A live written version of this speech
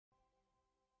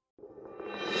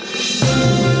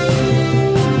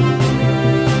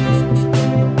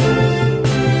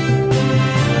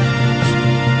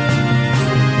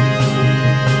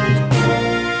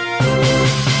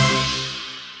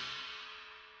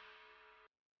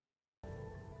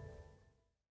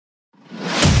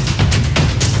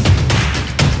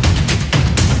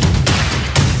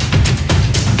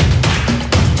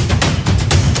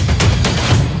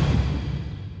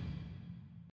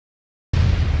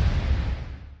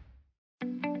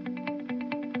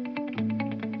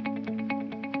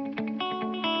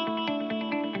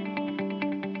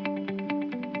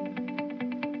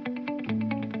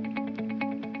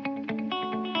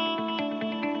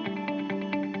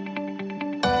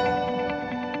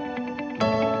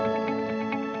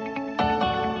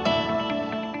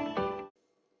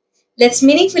Let's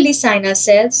meaningfully sign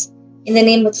ourselves in the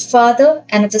name of the Father,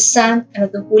 and of the Son, and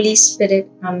of the Holy Spirit.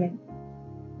 Amen.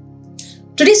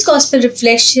 Today's Gospel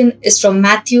reflection is from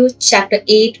Matthew chapter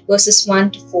 8 verses 1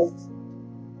 to 4.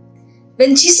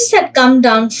 When Jesus had come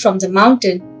down from the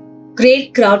mountain,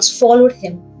 great crowds followed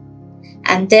him.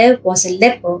 And there was a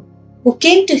leper who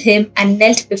came to him and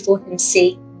knelt before him,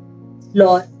 saying,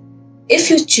 "Lord,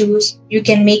 if you choose, you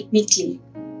can make me clean."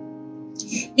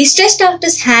 He stretched out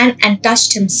his hand and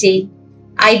touched him, saying,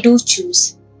 "I do choose.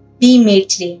 Be made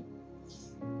clean."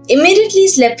 Immediately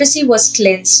his leprosy was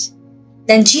cleansed.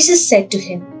 Then Jesus said to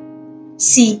him,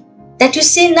 "See that you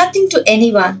say nothing to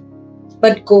anyone,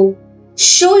 but go,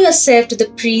 show yourself to the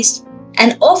priest,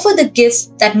 and offer the gifts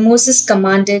that Moses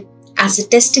commanded as a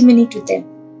testimony to them."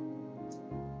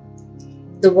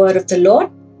 The word of the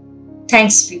Lord.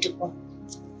 Thanks be to God.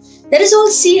 Let us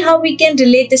all see how we can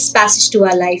relate this passage to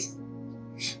our life.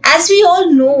 As we all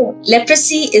know,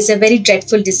 leprosy is a very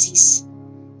dreadful disease.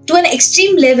 To an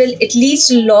extreme level, it leads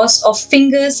to loss of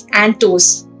fingers and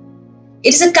toes.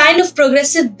 It is a kind of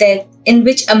progressive death in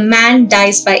which a man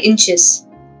dies by inches.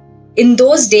 In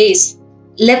those days,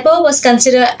 leper was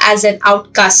considered as an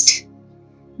outcast.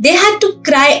 They had to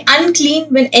cry unclean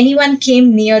when anyone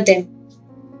came near them.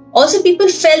 Also,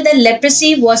 people felt that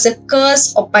leprosy was a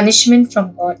curse or punishment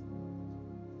from God.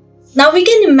 Now we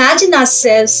can imagine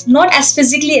ourselves not as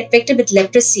physically affected with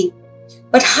leprosy,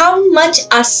 but how much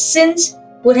our sins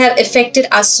would have affected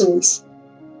our souls.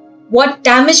 What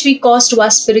damage we caused to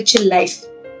our spiritual life.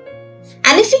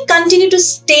 And if we continue to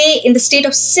stay in the state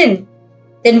of sin,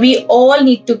 then we all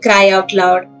need to cry out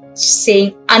loud,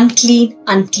 saying, "Unclean,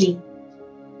 unclean."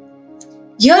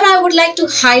 Here I would like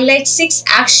to highlight 6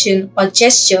 actions or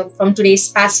gestures from today's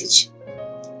passage.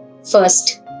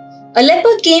 First, a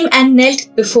leper came and knelt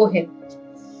before him.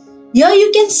 Here you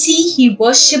can see he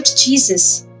worshipped Jesus.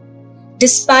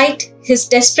 Despite his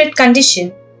desperate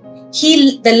condition,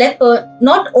 the leper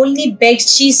not only begged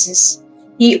Jesus,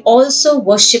 he also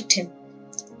worshipped him.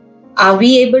 Are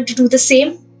we able to do the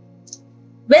same?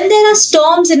 When there are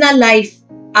storms in our life,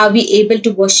 are we able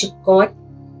to worship God?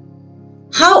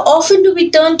 How often do we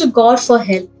turn to God for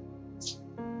help?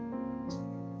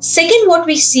 Second, what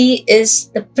we see is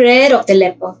the prayer of the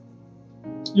leper.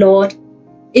 "Lord,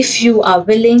 if you are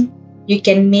willing, you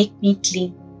can make me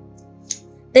clean."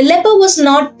 The leper was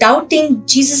not doubting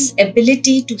Jesus'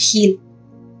 ability to heal.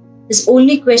 His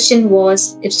only question was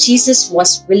if Jesus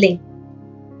was willing.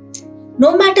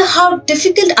 No matter how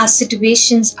difficult our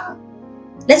situations are,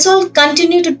 let's all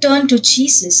continue to turn to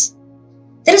Jesus.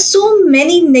 There are so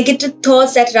many negative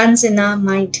thoughts that runs in our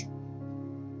mind.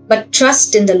 But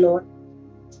trust in the Lord.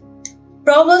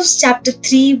 Proverbs chapter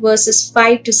 3 verses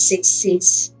 5 to 6 says,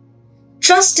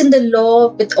 "Trust in the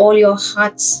Lord with all your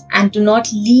hearts and do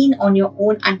not lean on your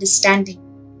own understanding.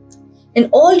 In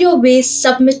all your ways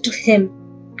submit to Him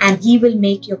and He will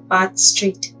make your path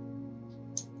straight."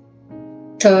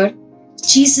 Third,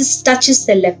 Jesus touches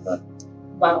the leper.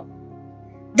 Wow.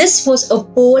 This was a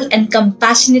bold and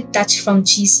compassionate touch from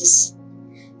Jesus.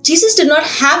 Jesus did not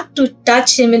have to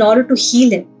touch him in order to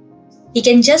heal him. He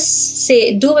can just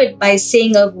do it by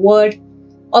saying a word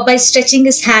or by stretching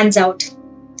his hands out.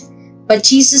 But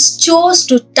Jesus chose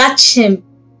to touch him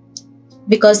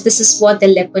because this is what the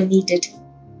leper needed.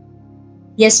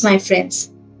 Yes, my friends,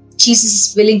 Jesus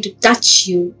is willing to touch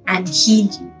you and heal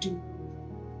you too.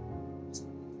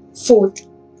 Fourth,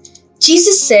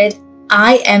 Jesus said,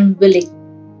 "I am willing."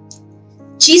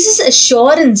 Jesus'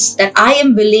 assurance that "I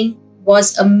am willing"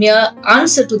 was a mere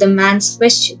answer to the man's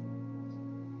question.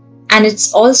 And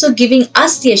it's also giving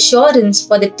us the assurance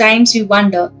for the times we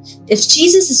wonder if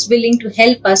Jesus is willing to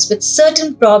help us with certain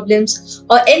problems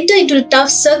or enter into the tough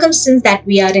circumstance that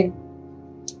we are in.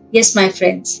 Yes, my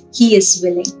friends, He is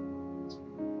willing.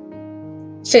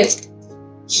 Fifth,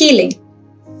 healing.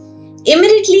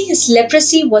 Immediately his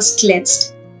leprosy was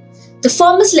cleansed. The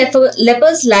former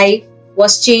leper's life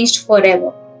was changed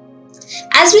forever.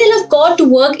 As we allow God to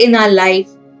work in our life,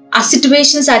 our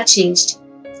situations are changed.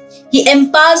 He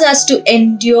empowers us to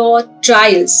endure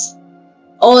trials.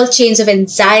 All chains of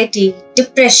anxiety,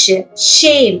 depression,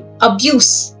 shame,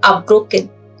 abuse are broken.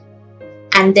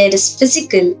 And there is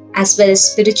physical as well as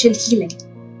spiritual healing.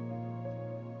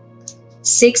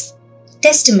 Sixth,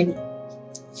 testimony.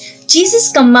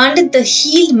 Jesus commanded the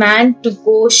healed man to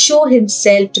go show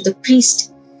himself to the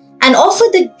priest and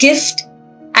offer the gift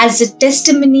as a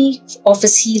testimony of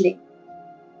his healing.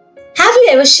 Have you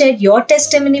ever shared your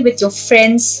testimony with your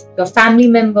friends, your family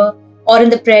member, or in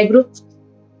the prayer group?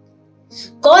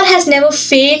 God has never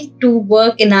failed to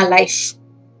work in our life.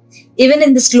 Even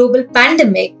in this global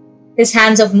pandemic, His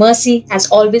hands of mercy has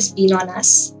always been on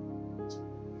us.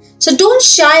 So don't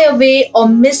shy away or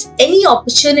miss any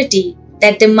opportunity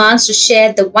that demands to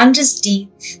share the wondrous deed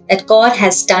that God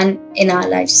has done in our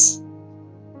lives.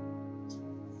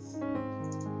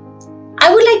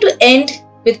 I would like to end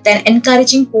with an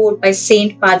encouraging quote by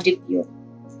Saint Padre Pio.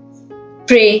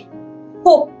 Pray,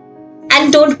 hope,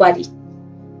 and don't worry.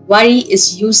 Worry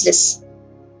is useless.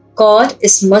 God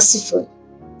is merciful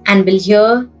and will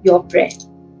hear your prayer.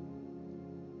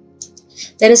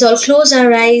 Let us all close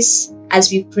our eyes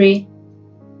as we pray.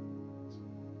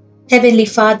 Heavenly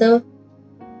Father,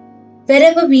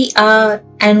 wherever we are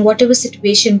and whatever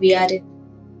situation we are in,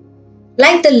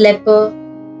 like the leper,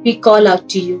 we call out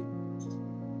to you.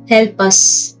 Help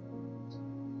us.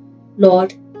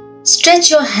 Lord, stretch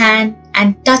your hand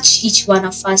and touch each one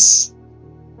of us.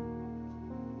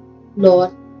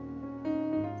 Lord,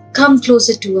 come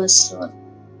closer to us, Lord,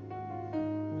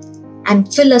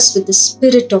 and fill us with the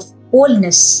spirit of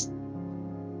boldness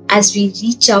as we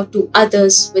reach out to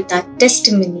others with our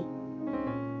testimony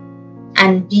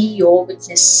and be your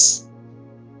witness.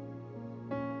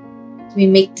 We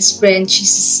make this prayer in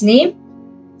Jesus' name.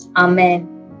 Amen.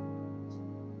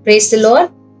 Praise the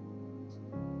Lord.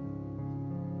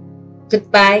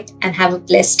 Goodbye and have a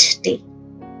blessed day.